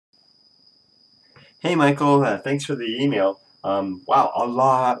Hey Michael, thanks for the email. Wow, a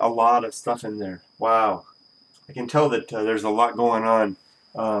lot of stuff in there. Wow, I can tell that there's a lot going on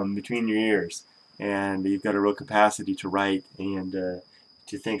between your ears, and you've got a real capacity to write and to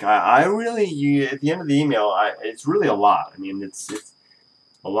think. I really, at the end of the email, it's really a lot. I mean, it's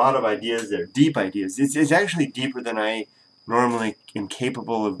a lot of ideas there, deep ideas. It's actually deeper than I normally am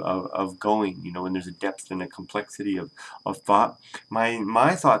capable of going, when there's a depth and a complexity of thought.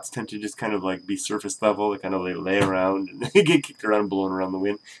 My thoughts tend to just kind of like be surface level, they kind of lay around and they get kicked around, blown around the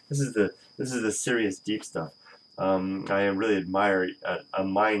wind. This is the serious, deep stuff. I really admire a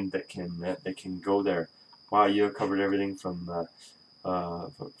mind that can go there. Wow, you have covered everything from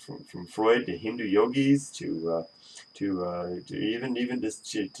Freud to Hindu yogis to even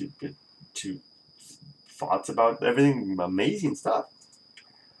just to thoughts about everything, amazing stuff.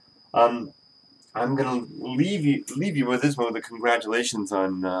 Um, I'm gonna leave you with this one with the congratulations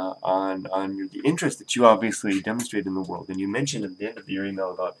on the interest that you obviously demonstrate in the world. And you mentioned at the end of your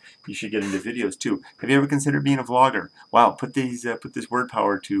email about you should get into videos too. Have you ever considered being a vlogger? Wow, put this word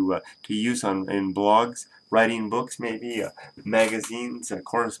power to use in blogs, writing books, maybe magazines,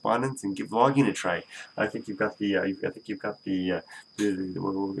 correspondence, and give vlogging a try. I think you've got the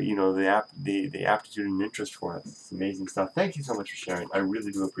aptitude and interest for it. It's amazing stuff. Thank you so much for sharing. I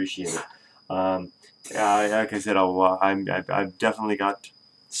really do appreciate it. Um, like I said, I've definitely got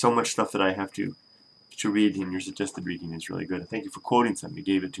so much stuff that I have to read, and your suggested reading is really good. Thank you for quoting some. You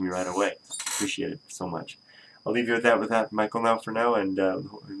gave it to me right away. Appreciate it so much. I'll leave you with that, Michael, now for now, and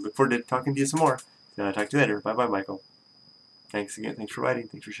look forward to talking to you some more. Talk to you later. Bye bye, Michael. Thanks again. Thanks for writing.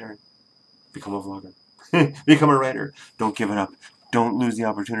 Thanks for sharing. Become a vlogger. Become a writer. Don't give it up. Don't lose the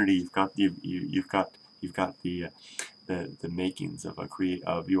opportunity. You've got the makings of a create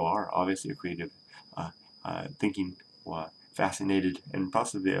of you are obviously a creative, thinking, fascinated, and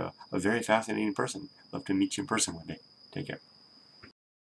possibly a very fascinating person. Love to meet you in person one day. Take care.